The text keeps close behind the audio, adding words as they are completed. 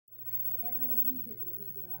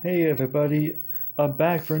Hey everybody, I'm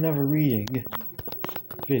back for another reading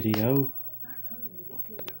video.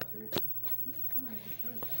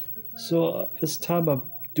 So this time I'm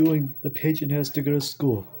doing The Pigeon Has to Go to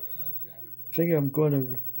School. I think I'm going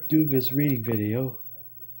to do this reading video.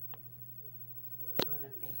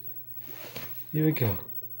 Here we go.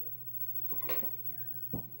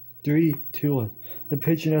 3, 2, 1. The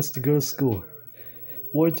Pigeon Has to Go to School.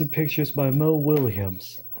 Words and pictures by Mo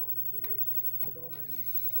Williams.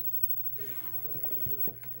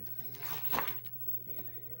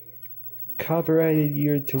 Copyrighted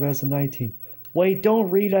year 2019. Wait, don't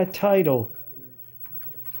read that title.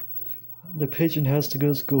 The Pigeon Has to Go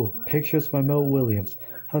to School. Pictures by Mo Williams.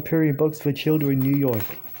 Appearing books for children in New York.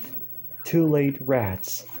 Too late,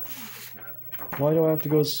 rats. Why do I have to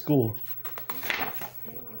go to school?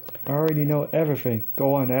 I already know everything.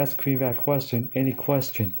 Go on, ask me that question. Any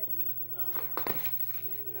question.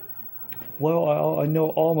 Well, I know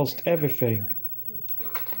almost everything.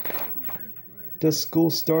 Does school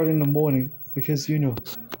start in the morning? Because you know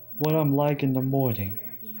what I'm like in the morning.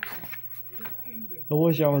 I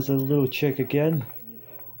wish I was a little chick again.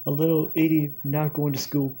 A little itty, not going to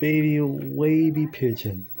school, baby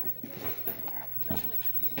pigeon.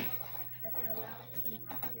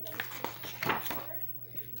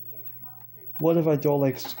 What if I don't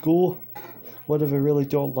like school? What if I really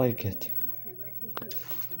don't like it?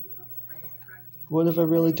 What if I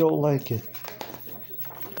really don't like it?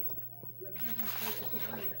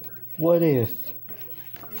 What if?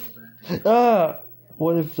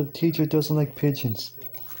 What if the teacher doesn't like pigeons?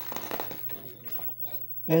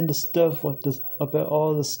 And the stuff, about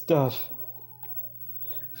all the stuff.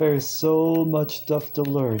 There's so much stuff to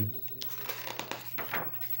learn.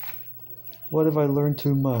 What if I learn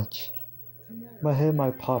too much? My head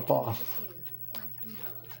might pop off.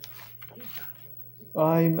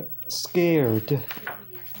 I'm scared.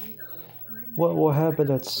 What will happen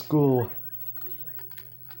at school?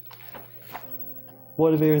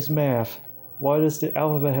 What if there's math? Why does the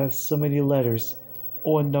alphabet have so many letters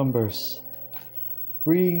or numbers?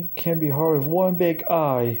 Reading can be hard with one big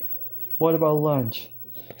eye. What about lunch?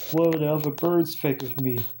 What would the other birds think of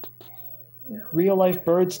me? Real life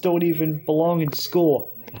birds don't even belong in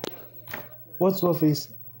school. What's with these?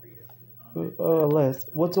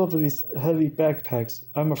 What's up with these heavy backpacks?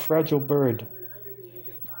 I'm a fragile bird.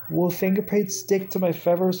 Will fingerprints stick to my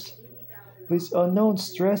feathers? The unknown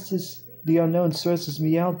stresses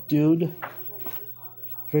me out, dude.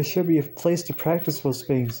 There should be a place to practice those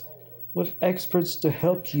things, with experts to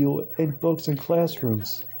help you, and books and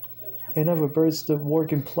classrooms, and other birds to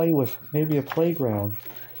work and play with, maybe a playground.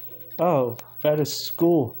 Oh, that is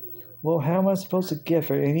school. Well, how am I supposed to get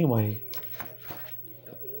there anyway?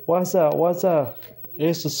 What's up?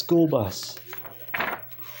 It's the school bus.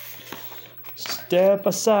 Step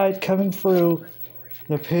aside, coming through.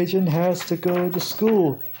 The pigeon has to go to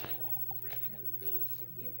school.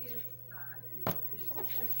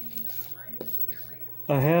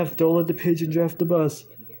 Don't let the pigeon drive the bus.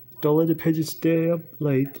 Don't let the pigeon stay up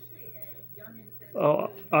late.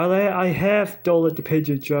 Don't let the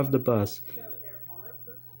pigeon drive the bus.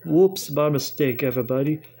 Whoops, my mistake,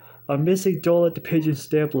 everybody. I'm missing don't let the pigeon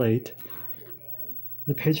stay up late.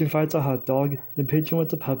 The pigeon finds a hot dog. The pigeon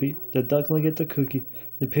wants a puppy. The duckling gets a cookie.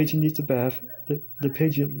 The pigeon needs a bath. The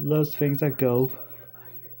pigeon loves things that go.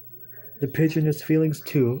 The pigeon has feelings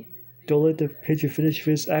too. Don't let the pigeon finish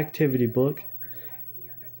this activity book.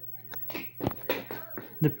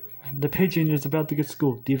 The pigeon is about to get to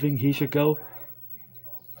school. Do you think he should go?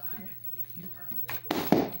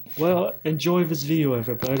 Well, enjoy this video,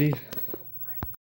 everybody.